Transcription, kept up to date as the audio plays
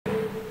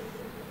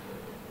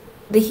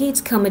The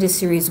hit comedy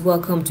series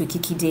Welcome to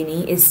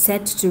Kikideni is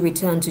set to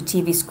return to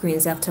TV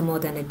screens after more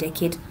than a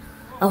decade,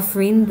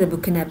 offering the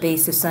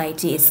Burkina-based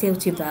society a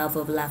safety valve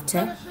of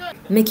laughter,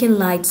 making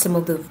light some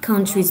of the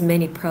country's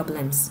many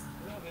problems.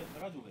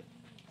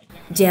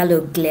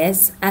 Diallo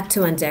Glaise,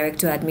 actor and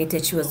director,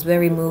 admitted she was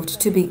very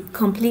moved to be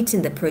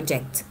completing the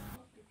project.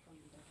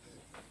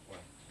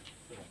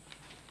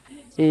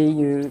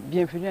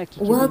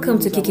 Welcome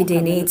to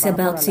Kikideni. It's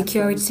about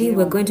security.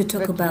 We're going to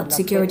talk about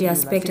security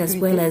aspect as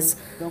well as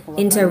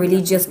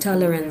interreligious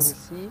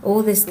tolerance.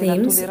 All these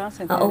themes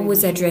are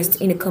always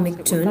addressed in a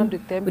comic tone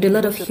with a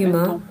lot of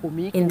humor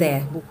in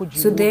there.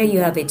 So there you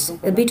have it,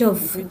 a bit of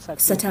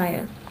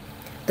satire.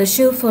 The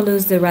show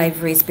follows the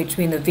rivalries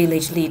between a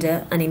village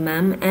leader, an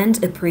imam,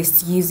 and a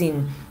priest,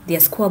 using their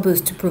squabbles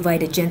to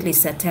provide a gently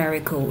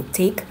satirical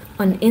take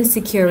on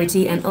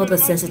insecurity and other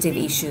sensitive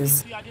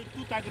issues.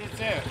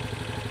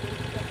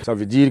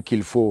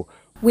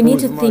 We need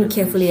to think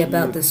carefully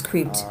about the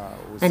script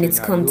and its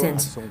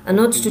content, and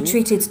not to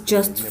treat it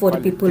just for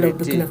the people of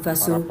Burkina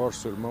Faso,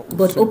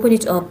 but open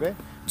it up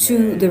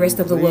to the rest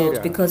of the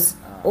world, because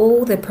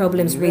all the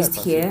problems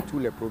raised here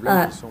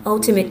are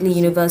ultimately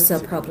universal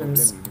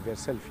problems.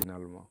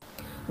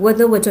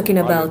 Whether we're talking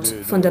about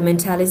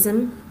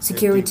fundamentalism,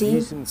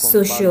 security,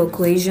 social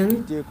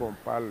cohesion,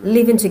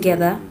 living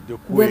together,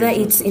 whether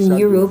it's in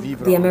Europe,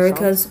 the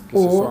Americas,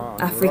 or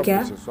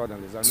Africa,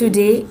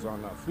 today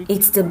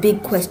it's the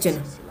big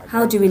question: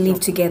 how do we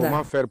live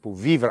together?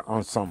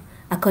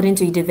 According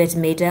to Yvette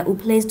Meda, who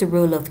plays the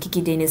role of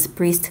Kikideni's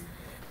priest,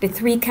 the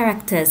three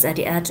characters at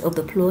the heart of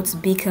the plot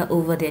bicker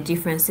over their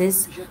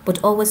differences,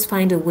 but always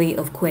find a way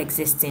of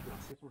coexisting.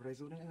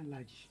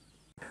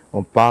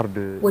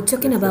 We're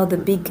talking about the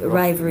big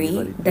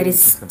rivalry that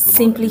is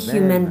simply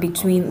human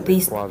between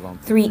these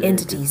three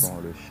entities: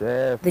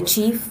 the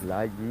chief,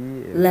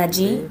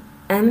 Ladji,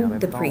 and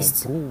the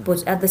priest.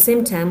 But at the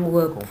same time,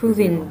 we're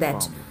proving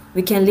that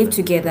we can live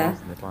together,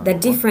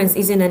 that difference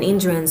isn't an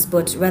hindrance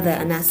but rather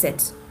an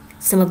asset.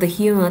 Some of the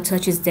humor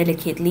touches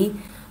delicately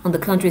on the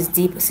country's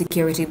deep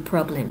security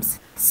problems.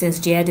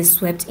 Since jihadists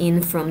swept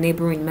in from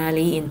neighboring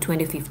Mali in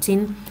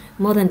 2015,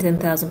 more than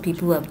 10,000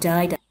 people have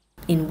died.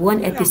 In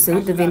one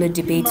episode, the village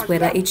debates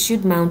whether it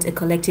should mount a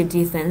collective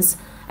defense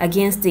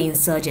against the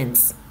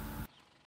insurgents.